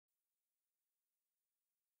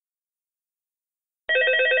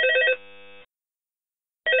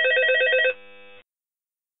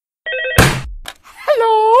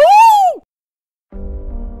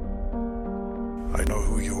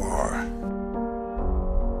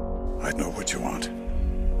I know what you want.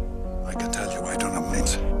 I can tell you I don't know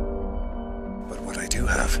names. But what I do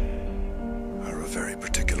have are a very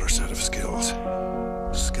particular set of skills.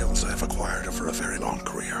 Skills I've acquired over a very long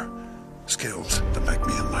career. Skills that make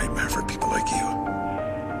me a nightmare for people like you.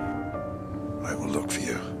 I will look for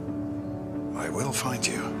you. I will find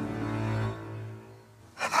you.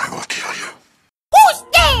 And I will kill you. Who's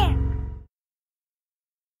there?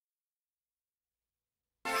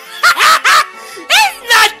 It's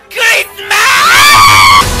not Christmas!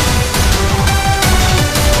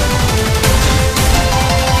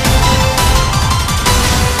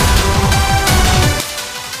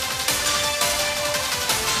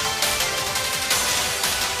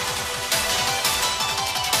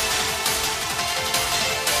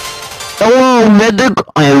 Hello, medic.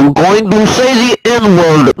 I am going to say the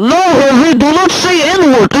N-word. No, Heavy, do not say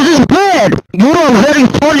N-word. This is bad. You are very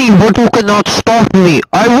funny, but you cannot stop me.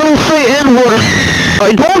 I will say N-word.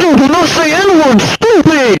 I told you, do not say N-word,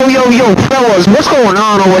 stupid. Yo, fellas, what's going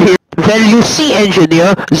on over here? Well, you see,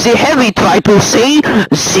 engineer, the Heavy tried to say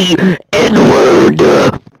the N-word.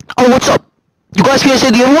 Oh, what's up? You guys can't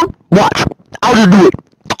say the N-word? Watch. I'll just do it.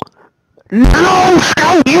 No,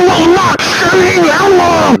 Scout, you will not say the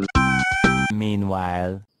N-word.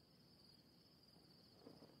 Meanwhile.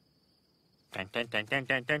 Dun dun dun dun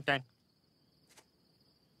dun dun dun.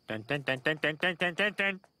 Dun dun dun dun dun dun dun dun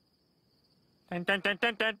dun. Dun dun dun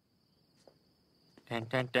dun dun. Dun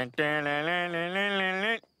dun dun dun la la la la la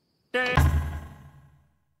la.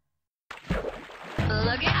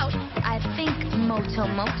 Look out! I think Moto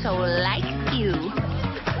likes you.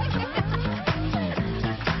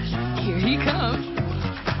 Here he comes.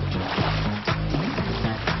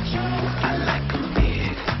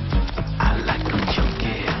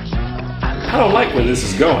 I don't like where this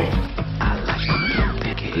is going.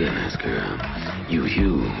 Goodness, girl, you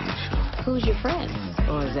huge. Who's your friend?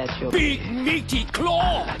 Or is that your... Big meaty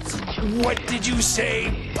claws! What did you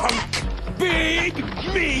say, punk? Big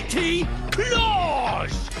meaty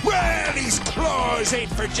claws! Well, these claws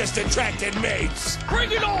ain't for just attracting mates.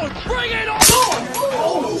 Bring it on! Bring it on!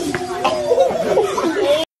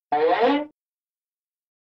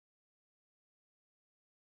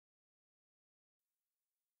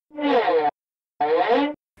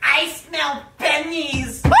 I smell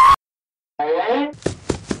pennies! Let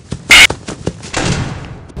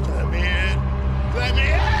me in! Let me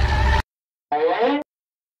in!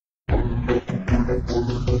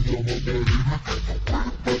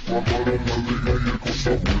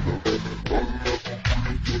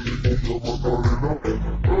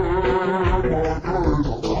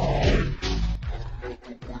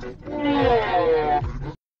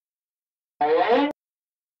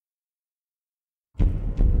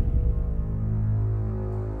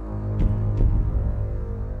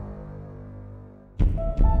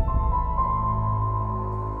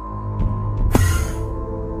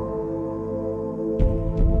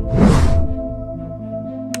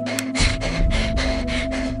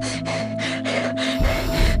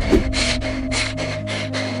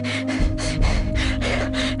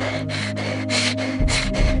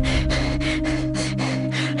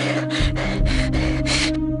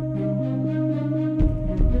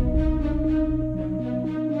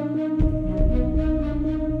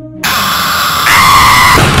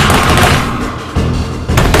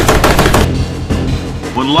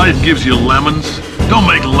 When life gives you lemons, don't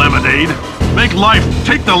make lemonade. Make life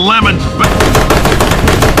take the lemons back.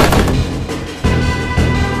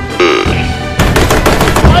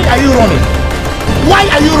 Why are you running? Why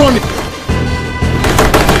are you running?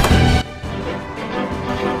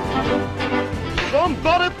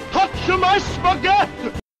 Somebody touch my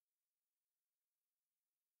spaghetti!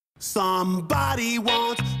 Somebody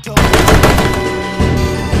wants